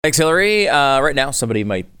Thanks, Hillary. Right now, somebody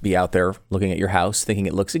might be out there looking at your house thinking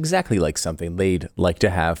it looks exactly like something they'd like to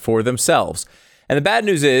have for themselves. And the bad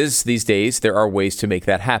news is, these days, there are ways to make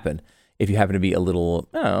that happen. If you happen to be a little,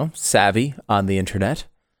 savvy on the internet,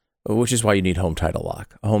 which is why you need Home Title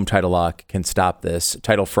Lock. A Home Title Lock can stop this.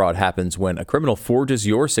 Title fraud happens when a criminal forges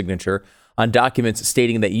your signature on documents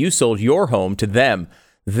stating that you sold your home to them.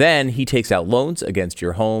 Then he takes out loans against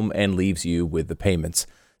your home and leaves you with the payments.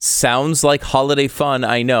 Sounds like holiday fun,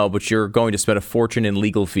 I know, but you're going to spend a fortune in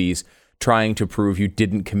legal fees trying to prove you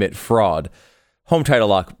didn't commit fraud. Home Title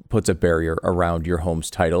Lock puts a barrier around your home's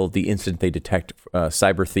title the instant they detect a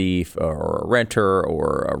cyber thief or a renter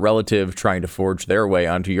or a relative trying to forge their way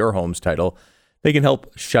onto your home's title. They can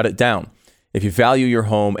help shut it down. If you value your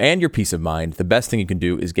home and your peace of mind, the best thing you can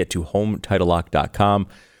do is get to HomeTitleLock.com.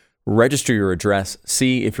 Register your address,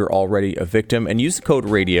 see if you're already a victim, and use the code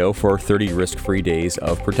RADIO for 30 risk-free days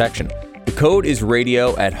of protection. The code is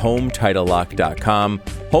RADIO at HomeTitleLock.com.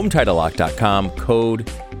 HomeTitleLock.com.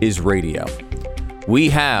 Code is RADIO. We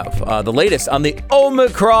have the latest on the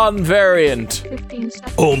Omicron variant.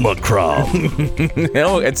 Omicron.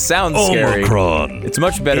 It sounds scary. Omicron. It's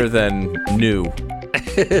much better than new,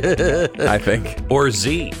 I think. Or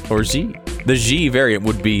Z. Or Z. The G variant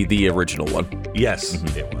would be the original one. Yes,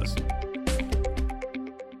 it was.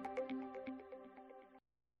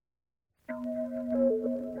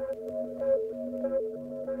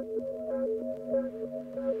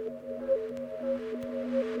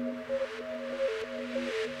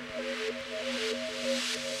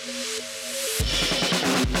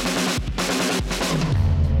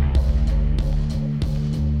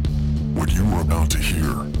 What you are about to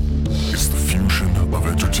hear is the fusion of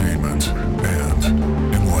entertainment and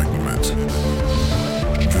enlightenment.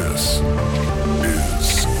 This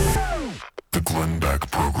is the Glenn Beck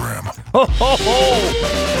Program.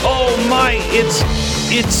 Oh my!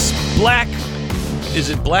 It's Black. Is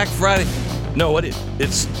it Black Friday? No, what is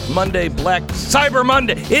it's Monday? Cyber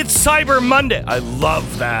Monday. It's Cyber Monday. I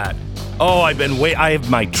love that. Oh, I have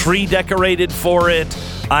my tree decorated for it.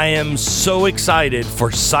 I am so excited for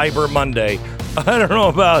Cyber Monday. I don't know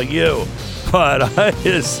about you, but I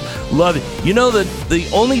just love it. You know, the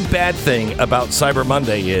only bad thing about Cyber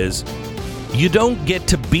Monday is you don't get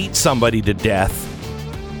to beat somebody to death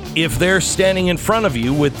if they're standing in front of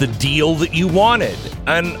you with the deal that you wanted.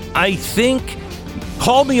 And I think,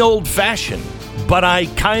 call me old-fashioned, but I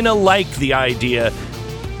kind of like the idea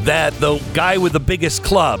that the guy with the biggest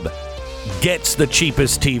club gets the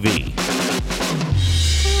cheapest TV.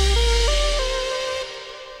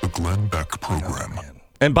 The Glenn Beck Program.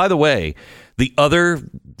 And by the way, the other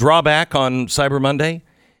drawback on Cyber Monday,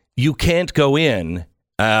 you can't go in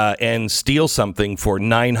and steal something for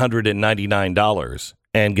 $999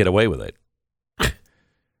 and get away with it.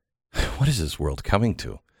 What is this world coming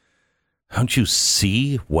to? Don't you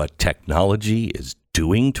see what technology is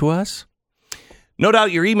doing to us? No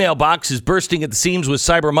doubt your email box is bursting at the seams with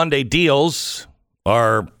Cyber Monday deals.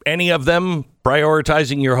 Are any of them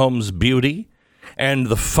prioritizing your home's beauty and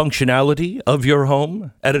the functionality of your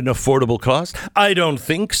home at an affordable cost? I don't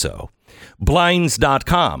think so.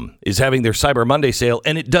 Blinds.com is having their Cyber Monday sale,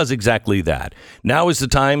 and it does exactly that. Now is the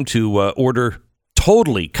time to order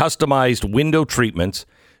totally customized window treatments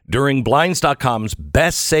during Blinds.com's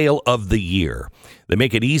best sale of the year. They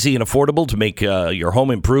make it easy and affordable to make your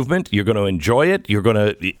home improvement. You're going to enjoy it. You're going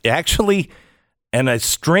to actually, and I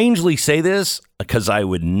strangely say this because I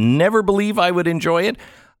would never believe I would enjoy it,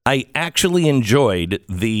 I actually enjoyed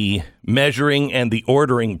the measuring and the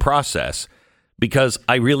ordering process because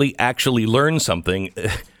I really actually learned something.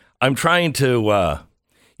 I'm trying to,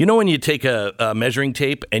 when you take a measuring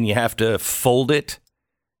tape and you have to fold it,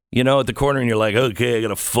 at the corner and you're like, okay, I got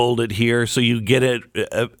to fold it here so you get an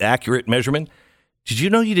accurate measurement. Did you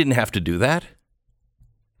know you didn't have to do that?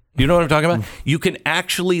 You know what I'm talking about? You can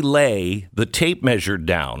actually lay the tape measure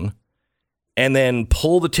down and then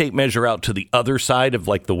pull the tape measure out to the other side of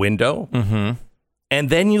like the window. Mm-hmm. And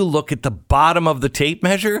then you look at the bottom of the tape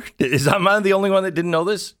measure. Am I the only one that didn't know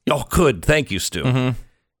this? Oh, good. Thank you, Stu. Mm-hmm.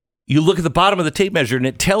 You look at the bottom of the tape measure and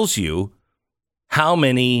it tells you how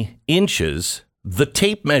many inches the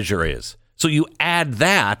tape measure is. So you add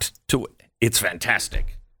that to it. It's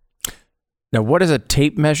fantastic. Now, what is a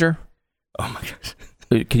tape measure? Oh, my gosh.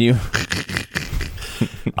 Can you?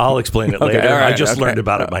 I'll explain it later. Okay, right, I just learned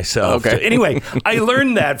about it myself. Okay. Anyway, I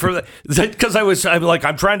learned that because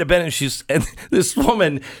I'm trying to bend, and this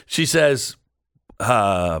woman, she says,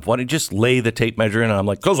 why don't you just lay the tape measure in? And I'm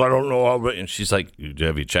like, because I don't know. And she's like,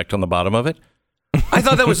 have you checked on the bottom of it? I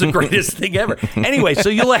thought that was the greatest thing ever. Anyway, so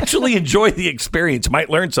you'll actually enjoy the experience. Might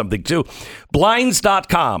learn something too.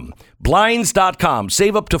 Blinds.com. Blinds.com.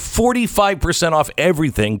 Save up to 45% off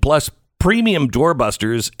everything, plus premium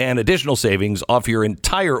doorbusters and additional savings off your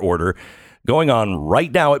entire order. Going on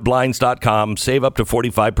right now at Blinds.com. Save up to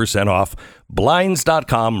 45% off.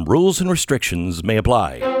 Blinds.com. Rules and restrictions may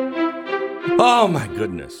apply. Oh, my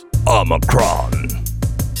goodness. Omicron.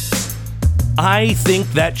 I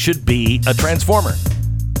think that should be a transformer.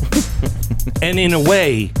 And in a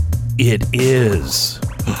way, it is.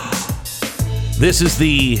 This is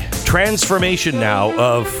the transformation now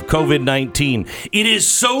of COVID-19. It is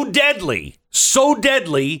so deadly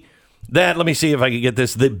that, let me see if I can get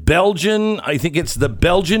this, I think it's the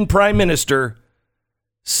Belgian Prime Minister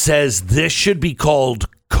says this should be called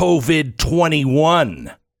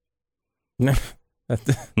COVID-21.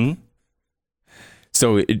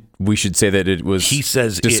 So we should say that it was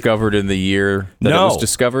discovered in the year that it was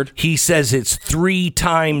discovered? He says it's 3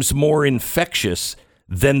 times more infectious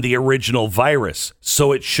than the original virus.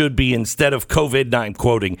 So it should be, instead of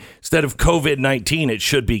COVID-19, it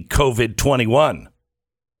should be COVID-21.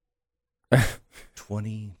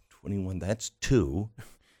 2021, that's 2.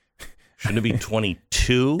 Shouldn't it be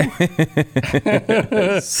 22?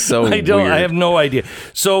 So weird. I have no idea.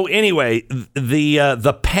 So anyway,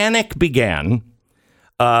 the panic began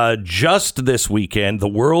just this weekend. The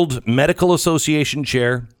World Medical Association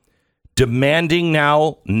chair demanding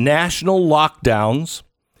now national lockdowns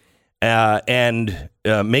and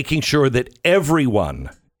making sure that everyone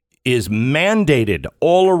is mandated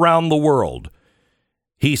all around the world.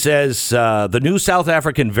 He says the new South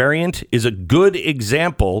African variant is a good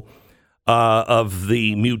example of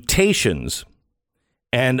the mutations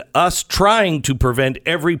and us trying to prevent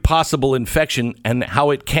every possible infection and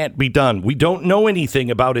how it can't be done. We don't know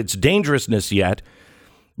anything about its dangerousness yet,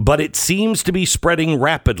 but it seems to be spreading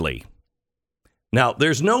rapidly. Now,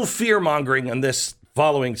 there's no fear-mongering in this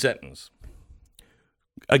following sentence.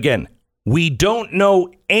 Again, we don't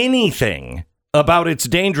know anything about its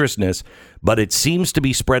dangerousness, but it seems to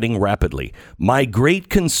be spreading rapidly. My great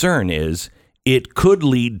concern is it could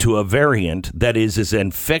lead to a variant that is as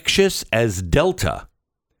infectious as Delta,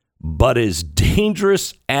 but as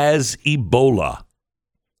dangerous as Ebola.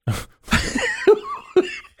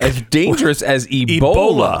 As dangerous as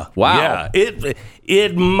Ebola. Wow. Yeah,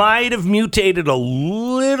 it might have mutated a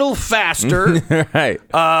little faster right.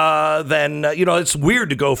 Than, it's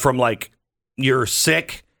weird to go from like you're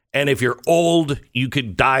sick, and if you're old, you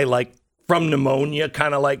could die like from pneumonia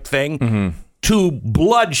kind of like thing, to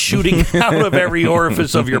blood shooting out of every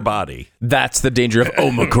orifice of your body. That's the danger of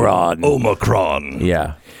Omicron.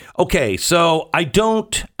 Yeah. Okay, so I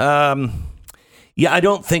don't think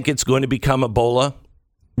it's going to become Ebola.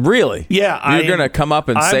 Really? Yeah. You're going to come up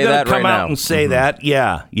and say that right now? I'm going to come out and say that.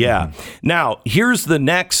 Yeah. Now, here's the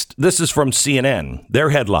next. This is from CNN.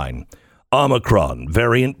 Their headline: Omicron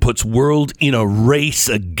variant puts world in a race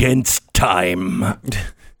against time.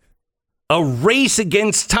 A race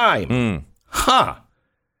against time. Huh.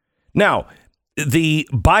 Now, the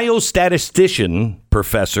biostatistician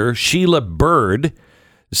professor Sheila Bird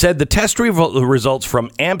said the test results from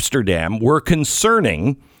Amsterdam were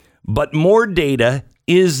concerning, but more data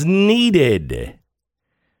is needed.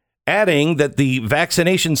 Adding that the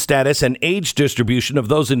vaccination status and age distribution of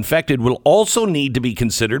those infected will also need to be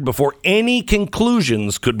considered before any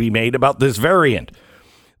conclusions could be made about this variant.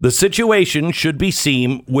 The situation should be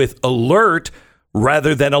seen with alert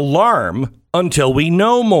rather than alarm until we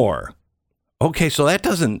know more. Okay, so that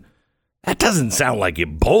doesn't sound like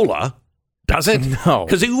Ebola, does it? No.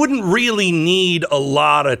 Because it wouldn't really need a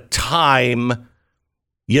lot of time,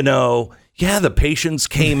 Yeah, the patients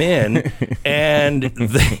came in and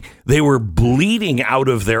they were bleeding out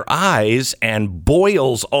of their eyes and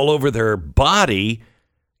boils all over their body.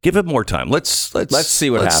 Give it more time. Let's see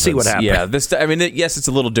what happens. See what happens. Yeah, yes, it's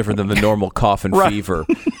a little different than the normal cough and fever,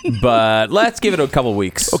 but let's give it a couple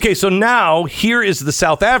weeks. Okay, so now here is the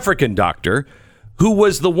South African doctor who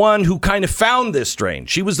was the one who kind of found this strain.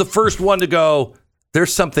 She was the first one to go,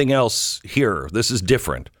 there's something else here. This is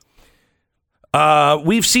different.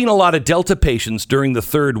 We've seen a lot of Delta patients during the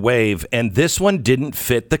third wave, and this one didn't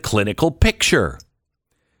fit the clinical picture.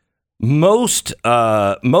 Most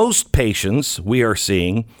patients we are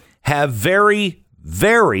seeing have very,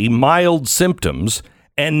 very mild symptoms,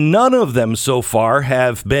 and none of them so far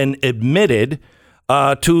have been admitted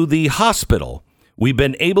to the hospital. We've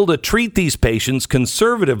been able to treat these patients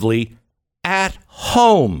conservatively at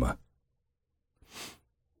home.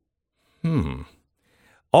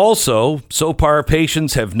 Also, so far,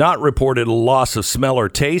 patients have not reported a loss of smell or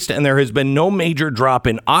taste, and there has been no major drop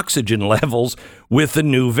in oxygen levels with the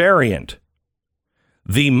new variant.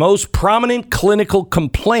 The most prominent clinical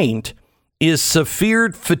complaint is severe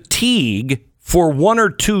fatigue for 1 or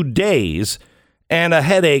 2 days and a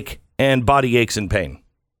headache and body aches and pain.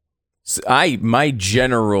 My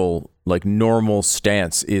general normal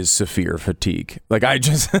stance is severe fatigue.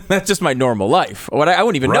 That's just my normal life. I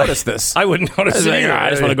wouldn't even notice this. I wouldn't notice it either. I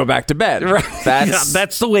just want to go back to bed. Right.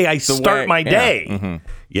 That's the way I start my day. Yeah. Mm-hmm.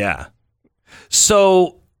 Yeah.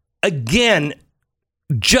 So again,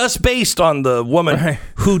 just based on the woman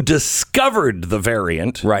who discovered the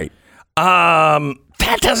variant, right?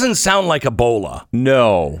 That doesn't sound like Ebola.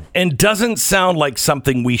 No. And doesn't sound like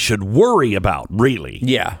something we should worry about, really.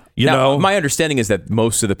 Yeah. You now, know? My understanding is that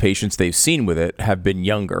most of the patients they've seen with it have been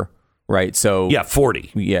younger, right? So yeah,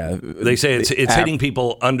 40. Yeah. They say it's hitting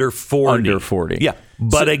people under 40. Under 40. Yeah.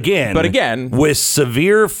 But again, with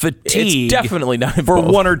severe fatigue. It's definitely not for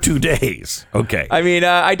 1 or 2 days. Okay. I mean,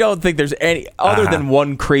 I don't think there's any other than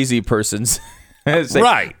one crazy person's.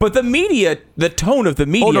 Right. But the media, the tone of the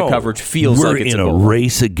media coverage feels We're like it's in a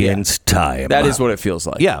race against time. That is what it feels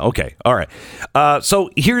like. Yeah. Okay. All right. So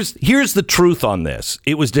here's the truth on this.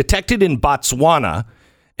 It was detected in Botswana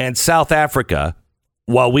and South Africa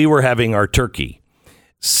while we were having our turkey.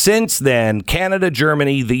 Since then, Canada,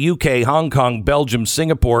 Germany, the UK, Hong Kong, Belgium,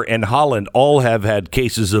 Singapore, and Holland all have had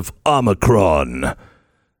cases of Omicron.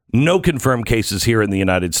 No confirmed cases here in the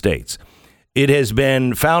United States. It has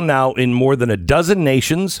been found now in more than a dozen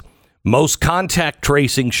nations, most contact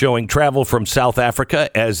tracing showing travel from South Africa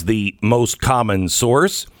as the most common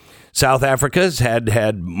source. South Africa's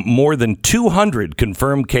had more than 200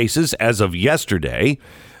 confirmed cases as of yesterday.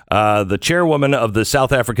 The chairwoman of the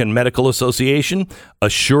South African Medical Association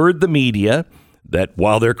assured the media that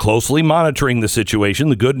while they're closely monitoring the situation,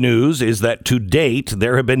 the good news is that to date,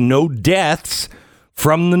 there have been no deaths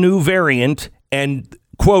from the new variant, and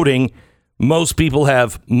quoting, most people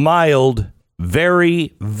have mild,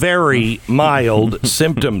 very, very mild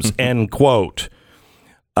symptoms, end quote.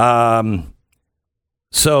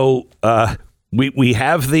 So we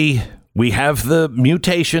have the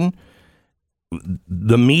mutation.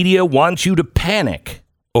 The media wants you to panic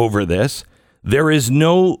over this. There is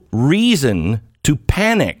no reason to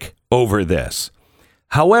panic over this.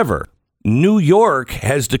 However, New York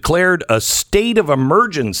has declared a state of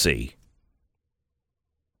emergency.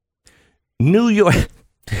 New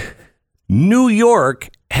York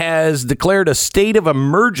has declared a state of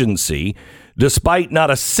emergency despite not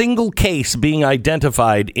a single case being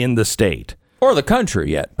identified in the state. Or the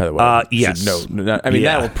country yet, by the way. Yes.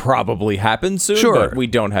 That will probably happen soon, sure. But we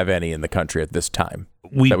don't have any in the country at this time.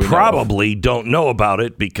 We probably don't know about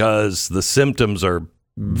it because the symptoms are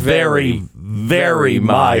very, very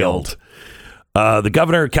mild. The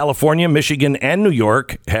governor of California, Michigan, and New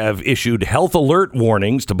York have issued health alert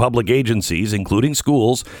warnings to public agencies, including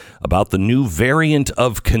schools, about the new variant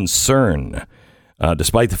of concern.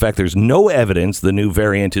 Despite the fact there's no evidence the new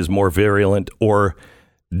variant is more virulent or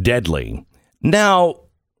deadly. Now,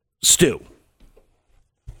 Stu,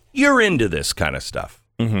 you're into this kind of stuff.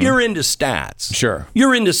 Mm-hmm. You're into stats. Sure.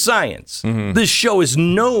 You're into science. Mm-hmm. This show is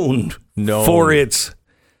known for its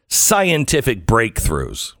scientific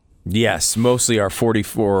breakthroughs. Yes, mostly our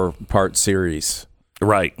 44-part series.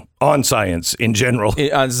 Right. On science in general.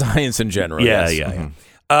 On science in general, yeah. Mm-hmm.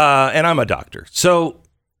 And I'm a doctor. So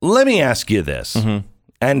let me ask you this,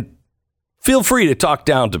 and feel free to talk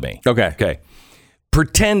down to me. Okay.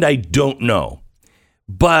 Pretend I don't know.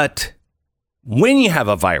 But when you have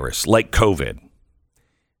a virus like COVID,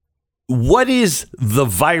 what is the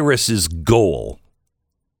virus's goal?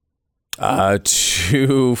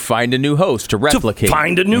 To find a new host, to replicate. To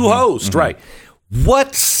find a new host, right.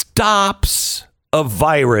 What stops a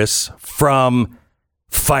virus from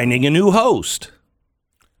finding a new host?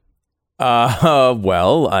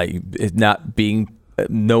 It not being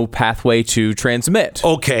no pathway to transmit.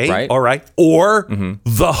 Okay, right? All right. Or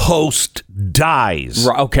the host dies.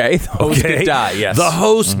 Okay, the host could die, yes. The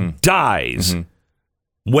host dies.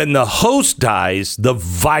 When the host dies, the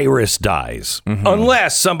virus dies.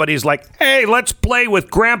 Unless somebody's like, hey, let's play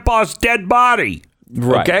with Grandpa's dead body.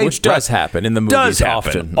 Right, okay? Which does happen in the movies does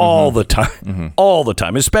happen often. All the time. All the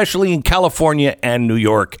time, especially in California and New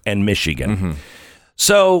York and Michigan.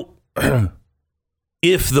 So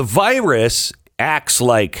if the virus acts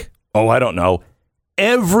like, I don't know,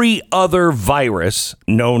 every other virus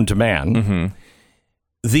known to man,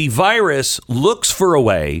 the virus looks for a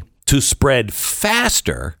way to spread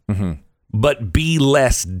faster, but be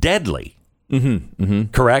less deadly.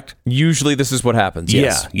 Correct? Usually this is what happens.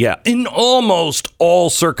 Yes. Yeah. In almost all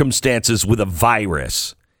circumstances with a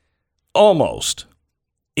virus,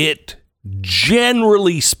 it,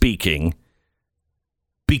 generally speaking,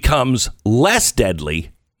 becomes less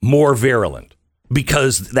deadly, more virulent,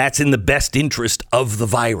 because that's in the best interest of the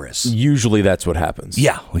virus. Usually that's what happens.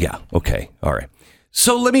 Yeah. Okay. All right.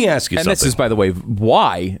 So let me ask you something. And this is, by the way,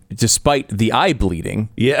 why, despite the eye bleeding,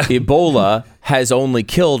 Yeah. Ebola has only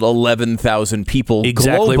killed 11,000 people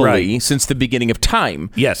Exactly globally right. since the beginning of time.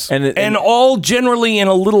 Yes. And all generally in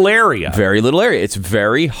a little area. very little area. It's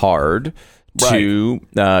very hard to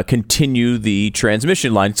continue the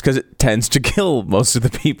transmission lines because it tends to kill most of the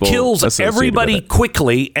people. Kills associated everybody with it.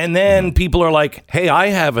 quickly, and then people are like, hey, I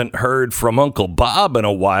haven't heard from Uncle Bob in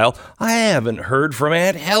a while. I haven't heard from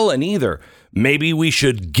Aunt Helen either. Maybe we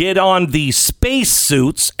should get on these space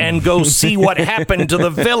suits and go see what happened to the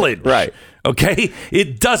village. Right. Okay?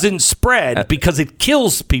 It doesn't spread because it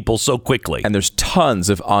kills people so quickly. And there's tons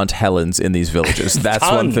of Aunt Helens in these villages. That's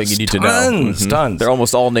one thing you need to know. Tons. They're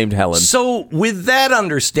almost all named Helen. So with that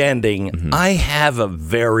understanding, I have a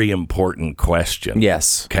very important question.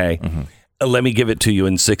 Yes. Okay? Let me give it to you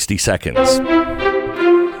in 60 seconds.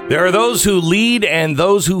 There are those who lead and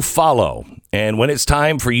those who follow. And when it's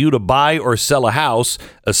time for you to buy or sell a house,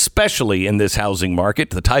 especially in this housing market,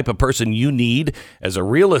 the type of person you need as a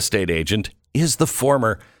real estate agent is the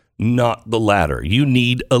former, not the latter. You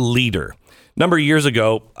need a leader. A number of years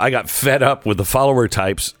ago, I got fed up with the follower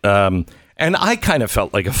types. And I kind of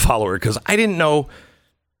felt like a follower because I didn't know.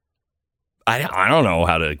 I don't know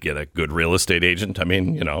how to get a good real estate agent. I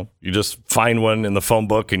mean, you just find one in the phone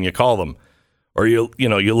book and you call them. Or you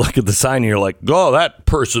look at the sign and you're like, oh, that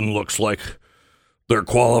person looks like they're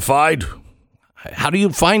qualified. How do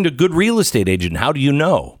you find a good real estate agent? How do you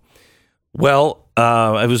know? Well,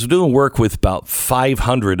 I was doing work with about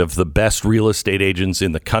 500 of the best real estate agents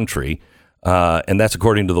in the country, and that's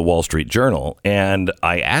according to the Wall Street Journal. And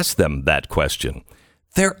I asked them that question.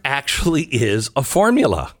 There actually is a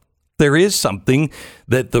formula. There is something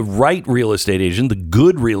that the right real estate agent, the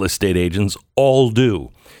good real estate agents, all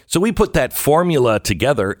do. So we put that formula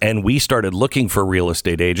together and we started looking for real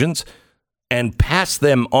estate agents and pass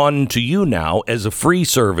them on to you now as a free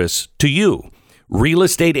service to you.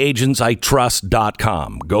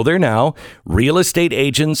 realestateagentsitrust.com. Go there now.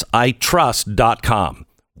 realestateagentsitrust.com.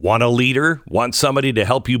 Want a leader? Want somebody to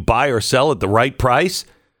help you buy or sell at the right price?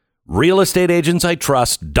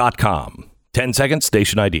 realestateagentsitrust.com. 10 seconds,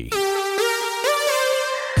 station ID.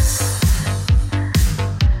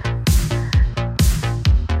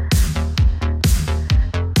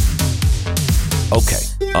 Okay.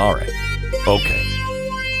 All right. Okay.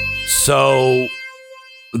 So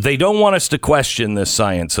they don't want us to question this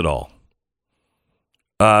science at all.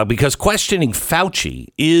 Because questioning Fauci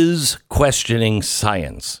is questioning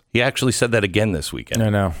science. He actually said that again this weekend. I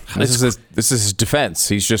know. This is his defense.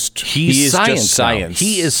 He is science. Science.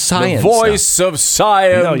 He is science. The voice of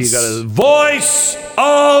science. No, you got a voice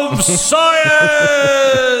of science.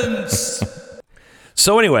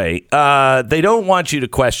 So anyway, they don't want you to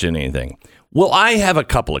question anything. Well, I have a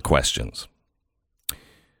couple of questions.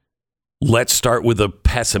 Let's start with a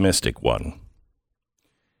pessimistic one.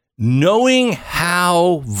 Knowing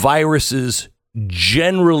how viruses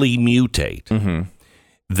generally mutate,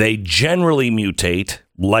 they generally mutate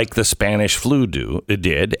like the Spanish flu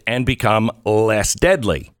did and become less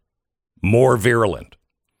deadly, more virulent.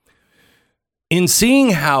 In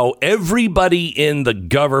seeing how everybody in the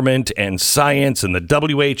government and science and the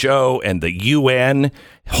WHO and the UN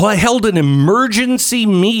held an emergency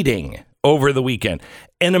meeting over the weekend,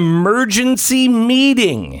 an emergency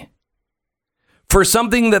meeting for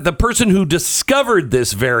something that the person who discovered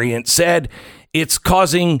this variant said it's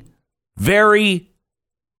causing very,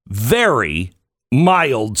 very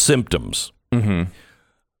mild symptoms.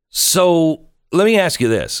 So let me ask you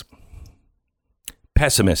this.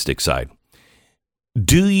 Pessimistic side.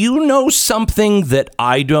 Do you know something that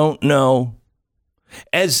I don't know?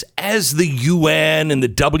 As the UN and the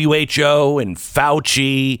WHO and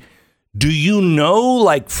Fauci, do you know,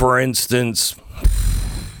 like, for instance,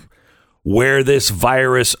 where this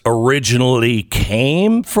virus originally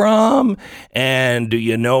came from? And do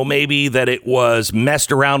you know maybe that it was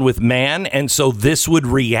messed around with man, and so this would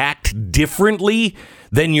react differently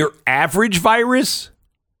than your average virus?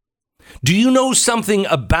 Do you know something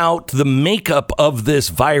about the makeup of this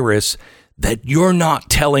virus that you're not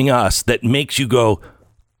telling us that makes you go,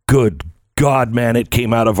 good God, man, it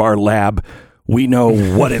came out of our lab. We know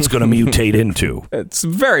what it's going to mutate into. It's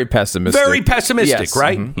very pessimistic. Very pessimistic, yes.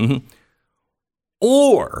 right?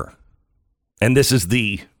 Or, and this is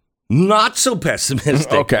the not so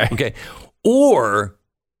pessimistic. Okay. Or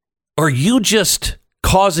are you just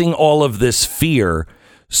causing all of this fear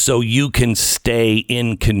so you can stay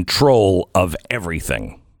in control of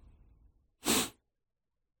everything?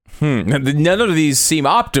 None of these seem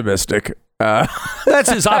optimistic. That's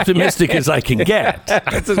as optimistic as I can get.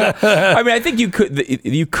 I mean, I think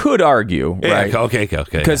you could argue, right? Okay.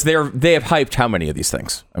 Because they have hyped how many of these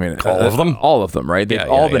things? I mean, all of them? All of them, right? They've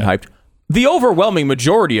all been hyped. The overwhelming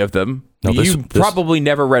majority of them, you probably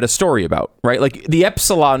never read a story about, right? Like the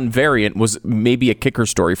Epsilon variant was maybe a kicker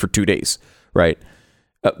story for 2 days, right?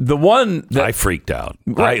 The one that I freaked out.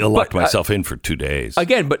 Right, I locked myself in for 2 days.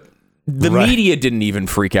 Again, but the media didn't even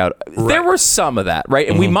freak out. Right. There was some of that, right?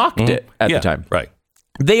 And we mocked it at the time. Right.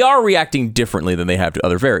 They are reacting differently than they have to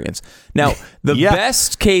other variants. Now, the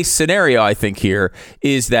best case scenario, I think, here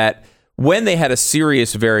is that when they had a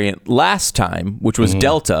serious variant last time, which was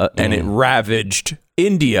Delta, and it ravaged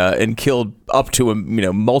India and killed up to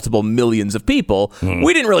multiple millions of people,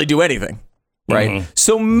 we didn't really do anything, right?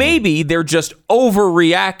 So maybe they're just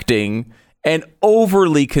overreacting and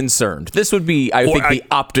overly concerned. This would be, I think, the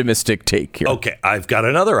optimistic take here. Okay, I've got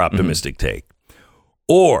another optimistic take.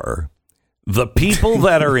 Or the people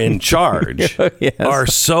that are in charge are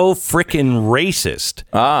so freaking racist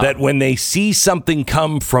that when they see something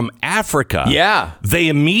come from Africa, they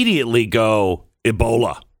immediately go,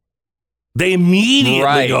 Ebola. They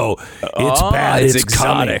immediately go, it's bad, it's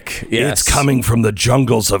exotic. Yes. It's coming from the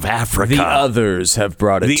jungles of Africa. The others have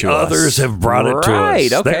brought it to us. The others have brought it to us.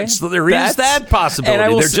 Right, okay. There is that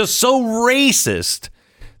possibility. They're just so racist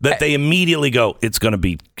that they immediately go, it's going to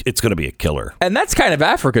be a killer. And that's kind of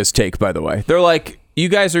Africa's take, by the way. They're like, you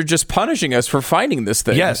guys are just punishing us for finding this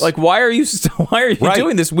thing. Yes. Like, why are you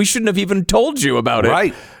doing this? We shouldn't have even told you about it.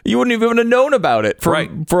 Right. You wouldn't even have known about it for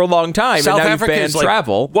a long time. South and now Africa you've banned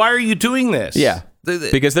travel. Why are you doing this? Yeah.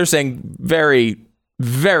 Because they're saying very,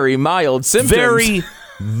 very mild symptoms. Very,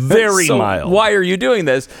 very mild. Why are you doing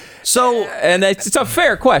this? So, and it's a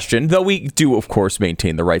fair question, though we do, of course,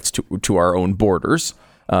 maintain the rights to our own borders.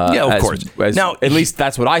 Of course. Now, at least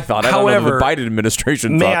that's what I thought. I don't know if the Biden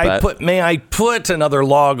administration thought that. May I put another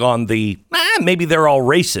log on the, maybe they're all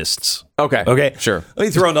racists. Okay. Sure. Let me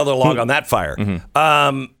throw another log on that fire.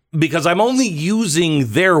 Because I'm only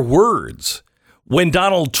using their words. When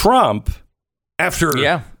Donald Trump, after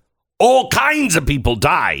all kinds of people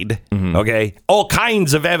died, all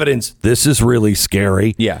kinds of evidence, this is really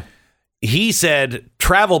scary. Yeah. He said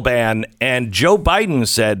travel ban, and Joe Biden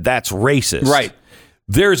said that's racist. Right.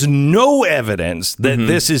 There's no evidence that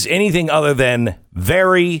this is anything other than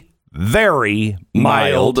very, very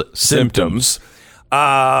mild symptoms.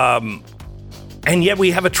 And yet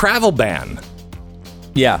we have a travel ban.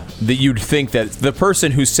 Yeah, that you'd think that the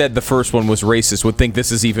person who said the first one was racist would think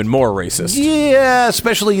this is even more racist. Yeah,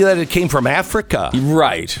 especially that it came from Africa.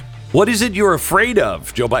 Right. What is it you're afraid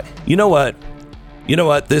of, Joe Biden? You know what?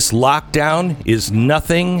 This lockdown is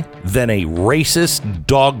nothing than a racist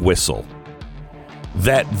dog whistle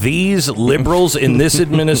that these liberals in this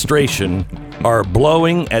administration are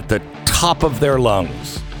blowing at the top of their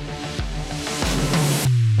lungs.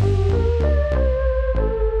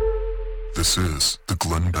 This is the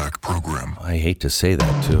Glenn Beck Program. I hate to say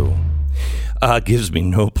that, too. Gives me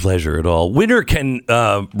no pleasure at all. Winter can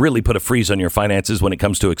really put a freeze on your finances when it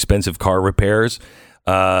comes to expensive car repairs.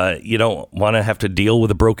 You don't want to have to deal with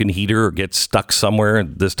a broken heater or get stuck somewhere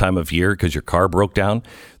this time of year because your car broke down.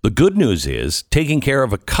 The good news is taking care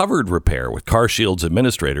of a covered repair with CarShield's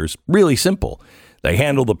administrators, really simple. They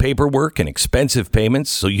handle the paperwork and expensive payments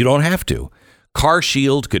so you don't have to.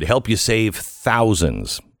 CarShield could help you save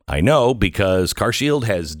thousands. I know because CarShield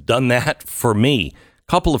has done that for me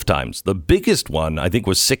a couple of times. The biggest one, I think,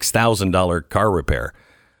 was $6,000 car repair.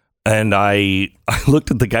 And I looked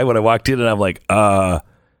at the guy when I walked in, and I'm like,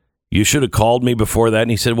 you should have called me before that. And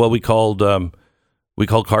he said, well, we called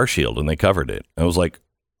CarShield, and they covered it. I was like,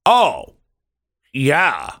 oh,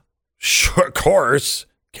 yeah, sure, of course.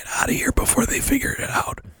 Get out of here before they figure it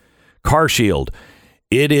out. CarShield,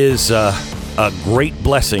 it is a great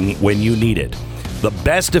blessing when you need it. The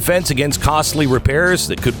best defense against costly repairs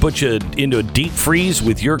that could put you into a deep freeze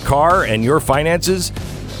with your car and your finances.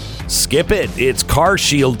 Skip it. It's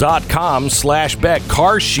carshield.com/Beck.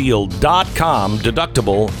 Carshield.com.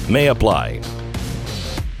 Deductible may apply.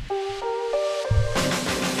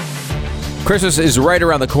 Christmas is right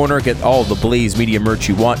around the corner. Get all the Blaze Media merch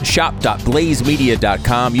you want.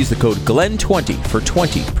 Shop.blazemedia.com. Use the code GLEN20 for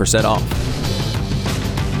 20% off.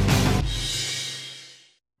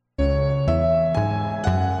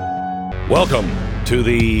 Welcome to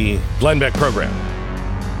the Glenn Beck program.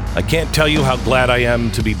 I can't tell you how glad I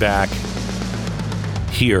am to be back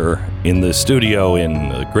here in the studio in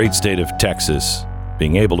the great state of Texas,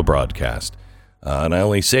 being able to broadcast. And I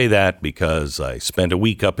only say that because I spent a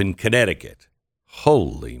week up in Connecticut.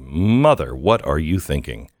 Holy mother, what are you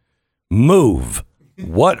thinking? Move.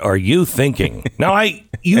 What are you thinking? Now, I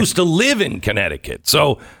used to live in Connecticut,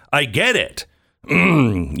 so I get it.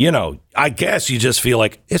 I guess you just feel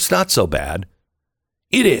like it's not so bad.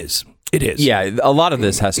 It is. It is. Yeah, a lot of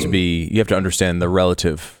this has to be, you have to understand the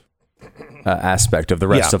relative aspect of the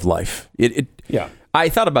rest of life. I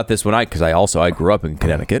thought about this because I grew up in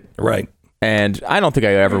Connecticut. Right. And I don't think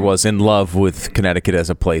I ever was in love with Connecticut as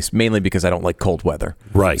a place, mainly because I don't like cold weather.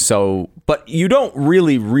 Right. So, but you don't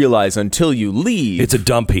really realize until you leave. It's a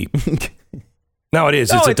dump heap. No, it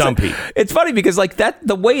is. It's a dump heap. It's funny because like that,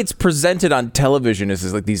 the way it's presented on television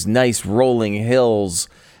is like these nice rolling hills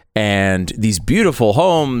and these beautiful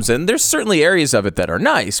homes. And there's certainly areas of it that are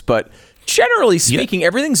nice, but generally speaking,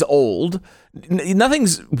 everything's old.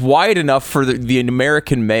 Nothing's wide enough for the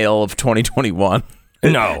American male of 2021.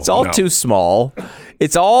 No, it's all too small.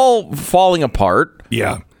 It's all falling apart.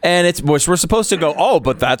 Yeah. And we're supposed to go,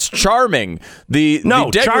 but that's charming. The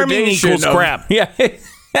charming equals crap. Yeah.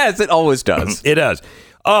 Yes, it always does. It does.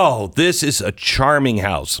 Oh, this is a charming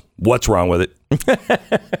house. What's wrong with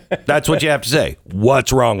it? That's what you have to say.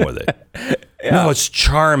 What's wrong with it? Yeah. No, it's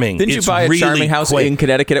charming. Didn't you buy a charming house in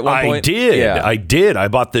Connecticut at one point? I did. Yeah. I did. I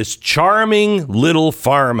bought this charming little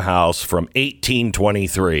farmhouse from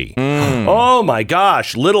 1823. Oh, my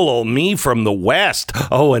gosh. Little old me from the West.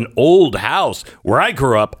 Oh, an old house. Where I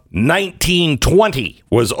grew up, 1920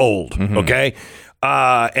 was old. Mm-hmm. Okay?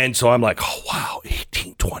 And so I'm like, oh, wow,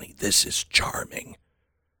 1820. This is charming.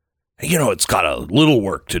 It's got a little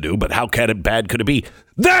work to do, but how bad could it be?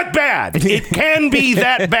 That bad! It can be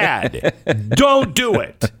that bad. Don't do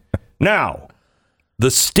it. Now, the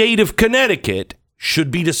state of Connecticut should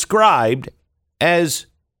be described as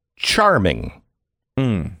charming,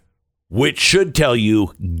 which should tell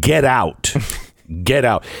you, get out. Get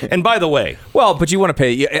out. And by the way, but you want to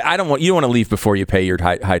pay. You don't want to leave before you pay your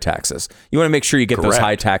high taxes. You want to make sure you get those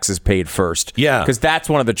high taxes paid first. Yeah, because that's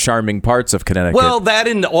one of the charming parts of Connecticut. Well, that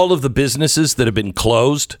and all of the businesses that have been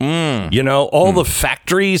closed. All the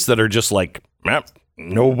factories that are just like,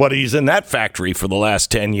 nobody's in that factory for the last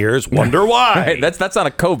 10 years. Wonder why? Right. That's not a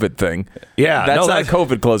COVID thing. Yeah, that's not a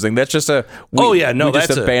COVID closing. That's just we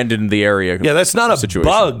just abandoned the area. Yeah, that's not a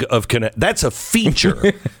bug of Connecticut. That's a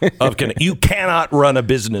feature of Connecticut. You cannot run a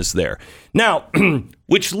business there. Now,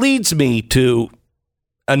 which leads me to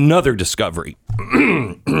another discovery.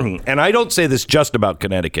 And I don't say this just about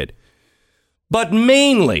Connecticut, but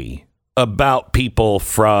mainly about people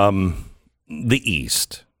from the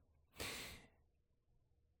East.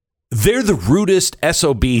 They're the rudest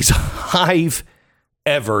SOBs I've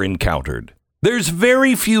ever encountered. There's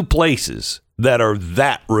very few places that are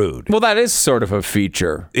that rude. Well, that is sort of a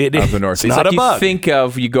feature of the Northeast. It's not a bug. You think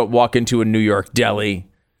of, walk into a New York deli.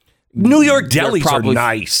 New York delis are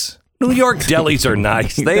nice. New York delis are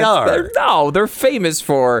nice. They're famous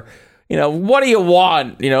for, what do you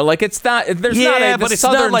want? It's not, there's not a, but it's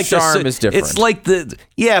Southern not like charm is different. It's like but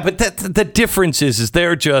the difference is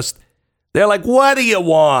they're like, what do you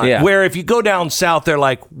want? Yeah. Where if you go down south, they're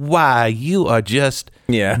like, why, you are just,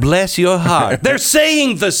 bless your heart. They're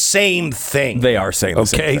saying the same thing. They are saying the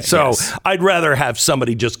same thing. Okay, so I'd rather have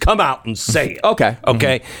somebody just come out and say it. Okay.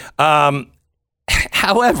 Okay. Mm-hmm.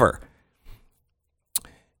 However,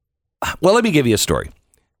 let me give you a story.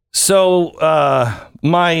 So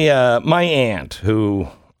my aunt, who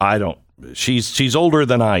she's older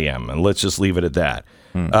than I am, and let's just leave it at that.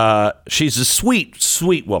 She's a sweet,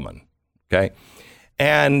 sweet woman. Okay.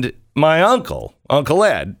 And my Uncle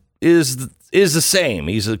Ed is the same.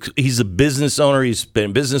 He's a business owner. He's been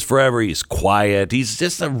in business forever. He's quiet. He's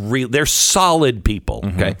just they're solid people.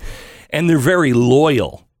 Okay. And they're very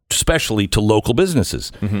loyal, especially to local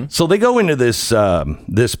businesses. So they go into this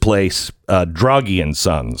place, Draghi and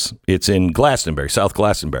Sons. It's in Glastonbury, South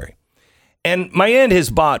Glastonbury. And my aunt has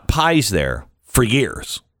bought pies there for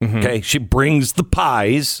years. Okay, she brings the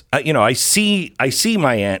pies. I see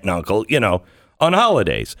my aunt and uncle, on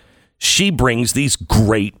holidays. She brings these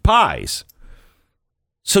great pies.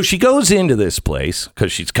 So she goes into this place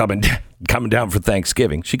because she's coming down for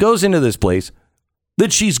Thanksgiving. She goes into this place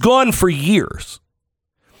that she's gone for years.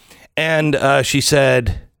 And she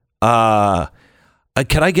said, can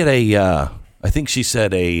I get I think she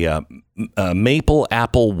said a maple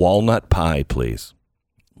apple walnut pie, please.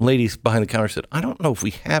 Ladies behind the counter said, I don't know if we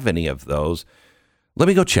have any of those. Let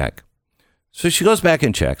me go check. So she goes back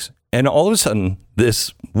and checks. And all of a sudden,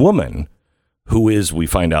 this woman, who is, we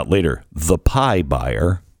find out later, the pie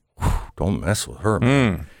buyer, don't mess with her,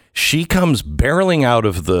 man. She comes barreling out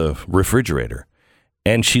of the refrigerator,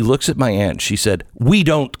 and she looks at my aunt. She said, "We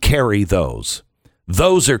don't carry those.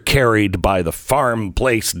 Those are carried by the farm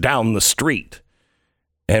place down the street."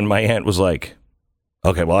 And my aunt was like,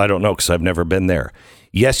 "Okay, well, I don't know because I've never been there."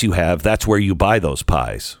 "Yes, you have. That's where you buy those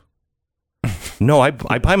pies." "No, I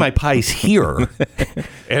buy my pies here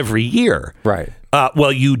every year." Right.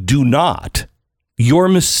 Well, you do not. You're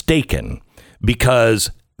mistaken,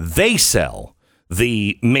 because they sell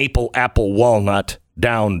the maple, apple, walnut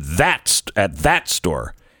down at that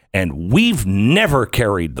store, and we've never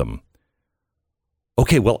carried them.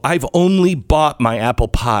 "Okay, well, I've only bought my apple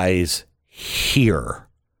pies here."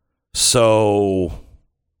 So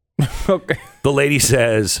Okay. the lady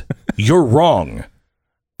says, "You're wrong."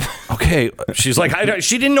 Okay. She's like,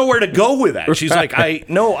 she didn't know where to go with that. She's like, I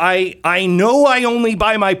know I only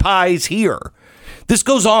buy my pies here. This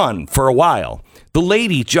goes on for a while. The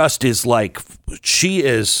lady just is like, she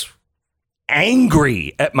is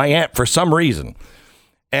angry at my aunt for some reason.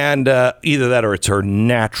 And either that or it's her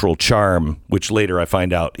natural charm, which later I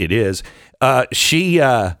find out it is. She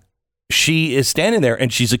is standing there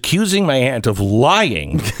and she's accusing my aunt of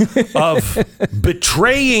lying, of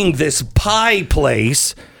betraying this pie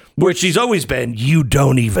place, which she's always been. "You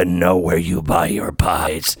don't even know where you buy your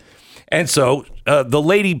pies." And so the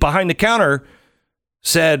lady behind the counter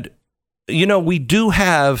said, "We do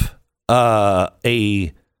have a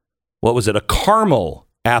caramel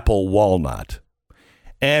apple walnut."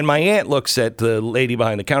 And my aunt looks at the lady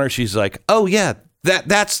behind the counter. She's like, "Oh yeah,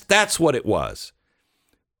 that's what it was."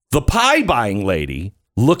 The pie buying lady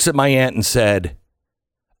looks at my aunt and said,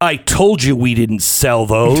 "I told you we didn't sell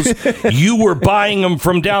those. You were buying them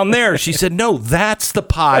from down there." She said, "No, that's the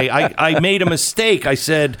pie. I made a mistake. I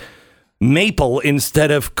said maple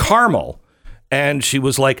instead of caramel." And she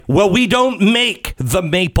was like, "Well, we don't make the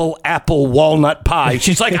maple apple walnut pie."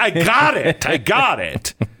 She's like, I got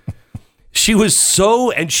it. She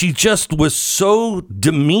just was so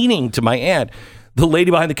demeaning to my aunt. The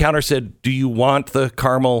lady behind the counter said, "Do you want the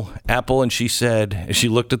caramel apple?" And she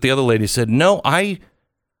looked at the other lady and said, "No, I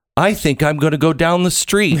think I'm going to go down the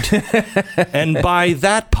street and buy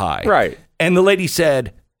that pie." Right. And the lady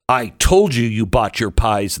said, "I told you bought your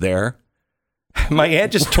pies there." My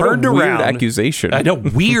aunt just turned around. Weird accusation. I know,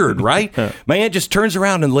 weird, right? My aunt just turns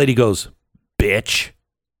around and the lady goes, "Bitch."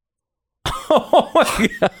 Oh my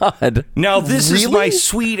God. Now, this is my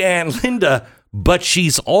sweet Aunt Linda, but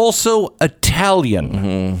she's also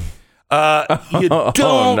Italian. You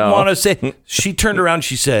don't want to say. She turned around.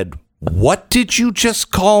 She said, "What did you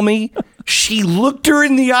just call me?" She looked her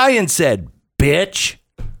in the eye and said, "Bitch."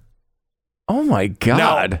 Oh my God.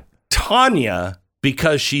 Now, Tanya,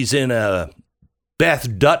 because she's in a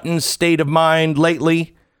Beth Dutton state of mind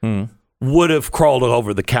lately, would have crawled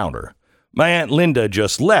over the counter. My Aunt Linda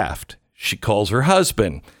just left. She calls her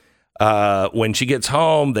husband. When she gets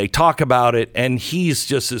home, they talk about it, and he's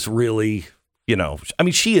just this really,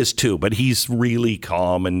 she is too, but he's really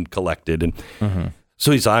calm and collected. And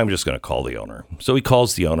so he's, "I'm just going to call the owner." So he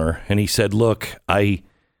calls the owner, and he said, "Look, I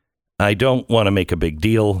don't want to make a big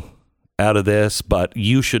deal out of this, but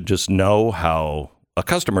you should just know how a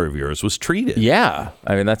customer of yours was treated." Yeah.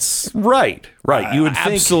 I mean, that's right. You would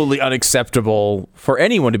think absolutely unacceptable for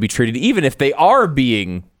anyone to be treated, even if they are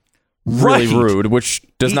being really rude, which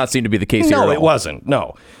does not seem to be the case here at all. No, it wasn't.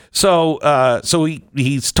 No. So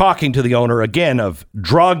he's talking to the owner again of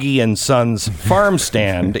Droggy and Sons Farm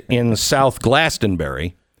Stand in South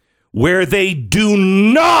Glastonbury, where they do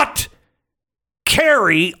not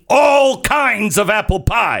carry all kinds of apple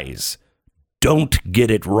pies. Don't get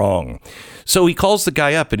it wrong. So he calls the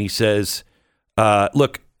guy up and he says,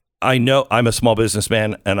 "Look, I know I'm a small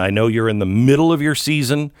businessman and I know you're in the middle of your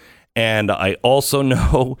season. And I also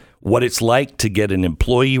know what it's like to get an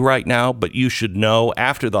employee right now, but you should know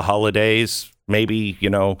after the holidays, maybe,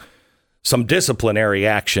 some disciplinary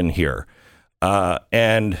action here."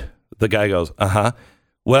 And the guy goes,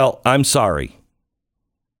 "Well, I'm sorry."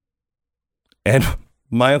 And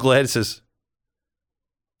my Uncle Ed says,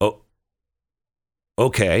 "Oh,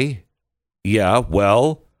 okay. Yeah,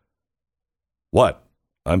 well, what?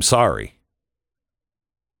 I'm sorry."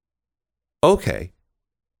 "Okay."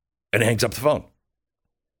 And hangs up the phone.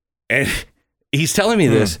 And he's telling me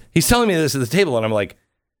this. He's telling me this at the table. And I'm like,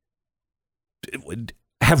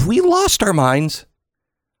 have we lost our minds?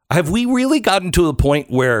 Have we really gotten to the point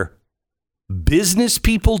where business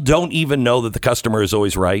people don't even know that the customer is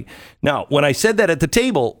always right? Now, when I said that at the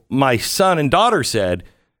table, my son and daughter said,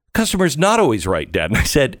 "Customer's not always right, Dad." And I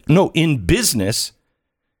said, "No, in business,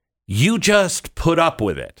 you just put up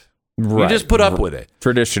with it." You just put up with it.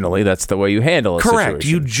 Traditionally, that's the way you handle a Correct. situation.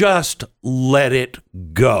 You just let it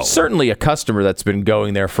go. Certainly a customer that's been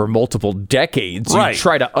going there for multiple decades, Right. you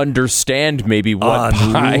try to understand maybe what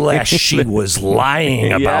pie. Unless she was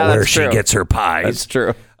lying about Yeah, where that's she true. gets her pies. That's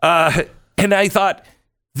true. And I thought,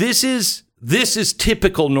 this is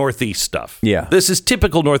typical Northeast stuff. Yeah. This is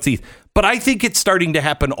typical Northeast. But I think it's starting to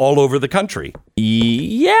happen all over the country.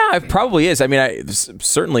 Yeah, it probably is. I mean,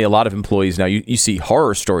 certainly a lot of employees now, you see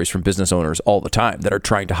horror stories from business owners all the time that are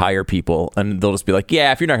trying to hire people, and they'll just be like,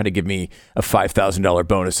 yeah, if you're not going to give me a $5,000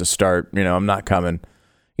 bonus to start, I'm not coming.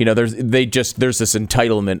 There's this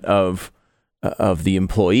entitlement of the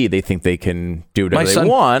employee. They think they can do whatever they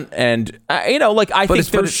want. And, I think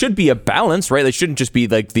there should be a balance, right? They shouldn't just be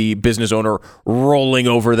like the business owner rolling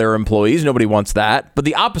over their employees. Nobody wants that. But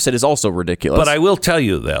the opposite is also ridiculous. But I will tell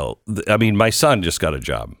you, though, my son just got a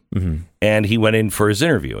job. Mm-hmm. And he went in for his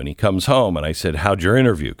interview. And he comes home, and I said, how'd your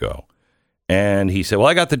interview go? And he said, well,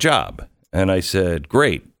 I got the job. And I said,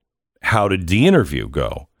 great. How did the interview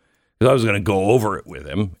go? Because I was going to go over it with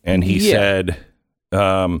him. And he said,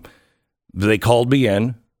 they called me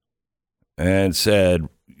in and said,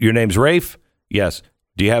 your name's Rafe? Yes.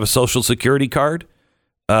 Do you have a social security card?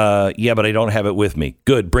 Yeah, but I don't have it with me.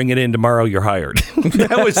 Good. Bring it in tomorrow. You're hired.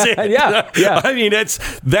 That was it. Yeah. I mean,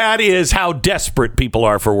 that is how desperate people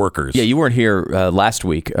are for workers. Yeah, you weren't here last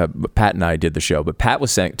week. Pat and I did the show, but Pat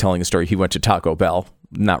was telling a story. He went to Taco Bell.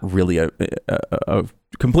 Not really a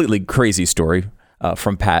completely crazy story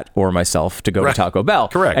from Pat or myself to go to Taco Bell.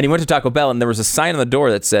 Correct. And he went to Taco Bell, and there was a sign on the door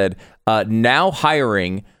that said, now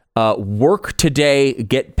hiring, work today,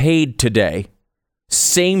 get paid today,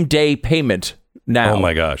 same day payment now. Oh,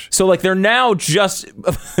 my gosh. So, they're now just,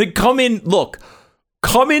 come in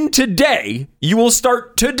today. You will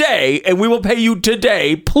start today, and we will pay you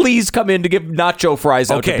today. Please come in to give nacho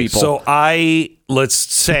fries out to people. So let's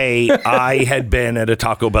say I had been at a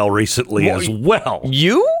Taco Bell recently as well.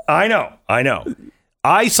 You? I know.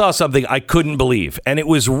 I saw something I couldn't believe, and it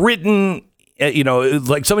was written,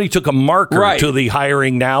 like somebody took a marker to the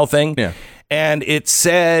hiring now thing, and it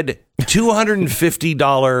said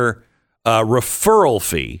 $250 referral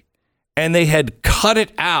fee, and they had cut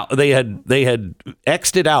it out. They had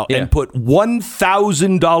X'd it out and put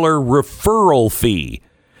 $1,000 referral fee,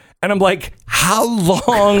 and I'm like, how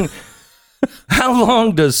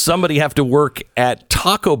long does somebody have to work at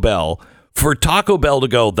Taco Bell for Taco Bell to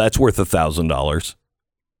go, that's worth $1,000?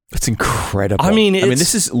 That's incredible. I mean,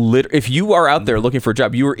 this is if you are out there looking for a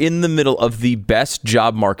job, you are in the middle of the best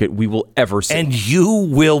job market we will ever see. And you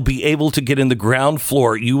will be able to get in the ground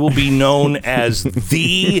floor. You will be known as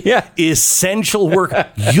the essential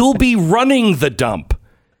worker. You'll be running the dump.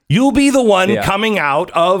 You'll be the one coming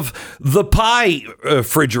out of the pie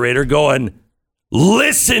refrigerator going,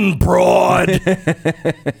 listen, broad.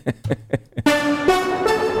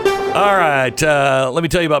 All right, let me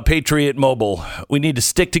tell you about Patriot Mobile. We need to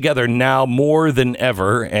stick together now more than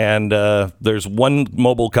ever, and there's one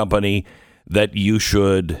mobile company that you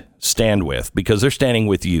should stand with because they're standing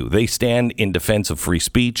with you. They stand in defense of free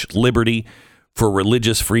speech, liberty, for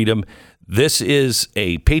religious freedom. This is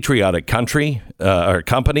a patriotic country or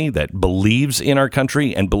company that believes in our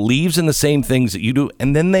country and believes in the same things that you do,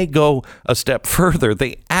 and then they go a step further.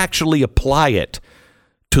 They actually apply it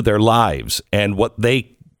to their lives and what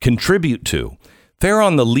they contribute to. They're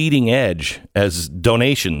on the leading edge as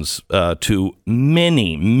donations to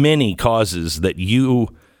many, many causes that you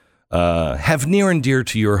have near and dear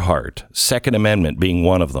to your heart. Second Amendment being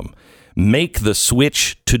one of them. Make the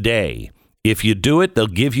switch today. If you do it, they'll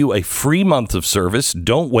give you a free month of service.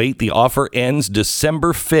 Don't wait. The offer ends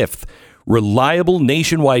December 5th. Reliable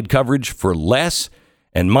nationwide coverage for less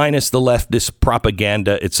and minus the leftist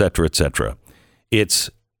propaganda, etc., etc. It's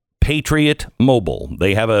Patriot Mobile.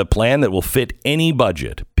 They have a plan that will fit any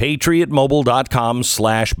budget.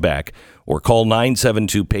 PatriotMobile.com/Beck or call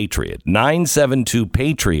 972-PATRIOT.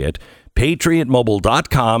 972-PATRIOT.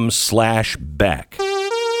 PatriotMobile.com/Beck.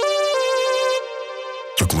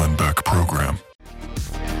 The Glenn Beck Program.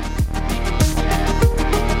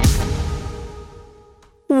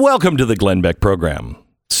 Welcome to the Glenn Beck Program.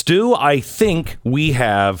 Stu, I think we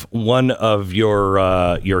have one of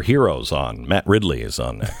your heroes on. Matt Ridley is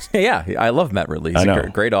on next. Yeah, I love Matt Ridley. He's a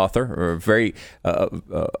great author, or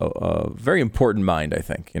a very important mind. I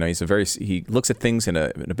think he looks at things in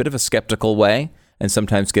a bit of a skeptical way, and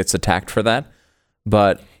sometimes gets attacked for that.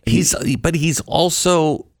 But he's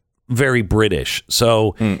also very British.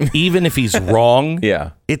 So even if he's wrong,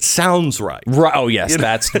 it sounds right. Oh yes,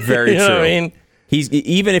 that's very true. What I mean?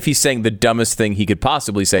 Even if he's saying the dumbest thing he could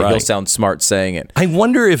possibly say, he'll sound smart saying it. I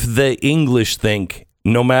wonder if the English think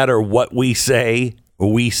no matter what we say,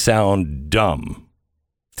 we sound dumb?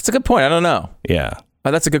 That's a good point. I don't know. Yeah.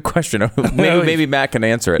 That's a good question. maybe Matt can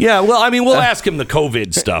answer it. Yeah, well, I mean, we'll ask him the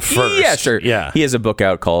COVID stuff first. Yeah, sure. Yeah. He has a book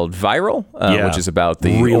out called Viral, which is about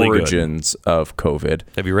the origins of COVID.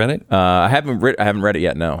 Have you read it? I haven't read it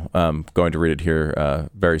yet. No, I'm going to read it here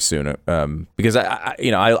very soon. Because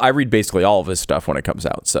I read basically all of his stuff when it comes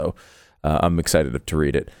out, so I'm excited to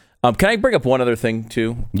read it. Can I bring up one other thing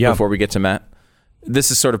too before we get to Matt? This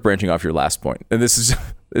is sort of branching off your last point, and this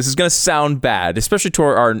is going to sound bad, especially to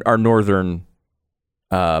our northern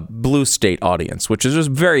blue state audience, which is a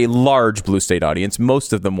very large blue state audience.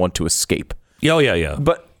 Most of them want to escape. Oh, yeah.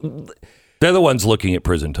 But they're the ones looking at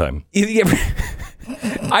prison time. Yeah,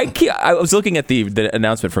 I was looking at the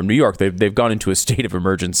announcement from New York. They've gone into a state of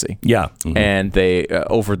emergency. Yeah. Mm-hmm. And they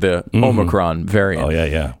over the Omicron variant. Oh,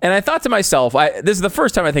 yeah. And I thought to myself, this is the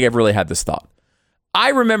first time I think I've really had this thought.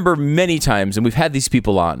 I remember many times, and we've had these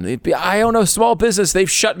people on. I own a small business. They've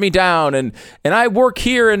shut me down, and I work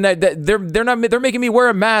here, and they're making me wear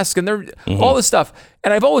a mask, and they're all this stuff.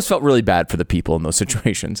 And I've always felt really bad for the people in those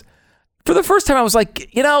situations. For the first time, I was like,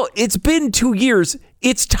 it's been 2 years.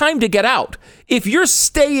 It's time to get out. If you're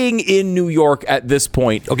staying in New York at this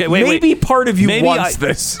point, okay, maybe part of you wants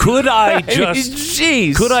this. Could I just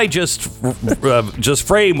just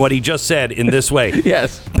frame what he just said in this way?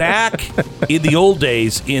 Yes. Back in the old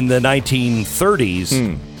days, in the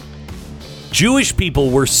 1930s, Jewish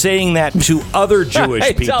people were saying that to other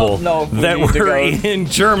Jewish people that were in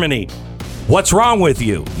Germany. What's wrong with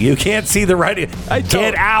you? You can't see the writing.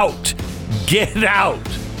 Get out. Get out.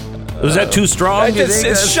 Was that too strong?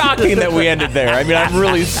 It's shocking that we ended there. I mean, I'm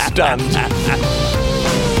really stunned.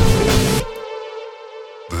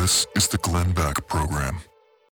 This is the Glenn Beck Program.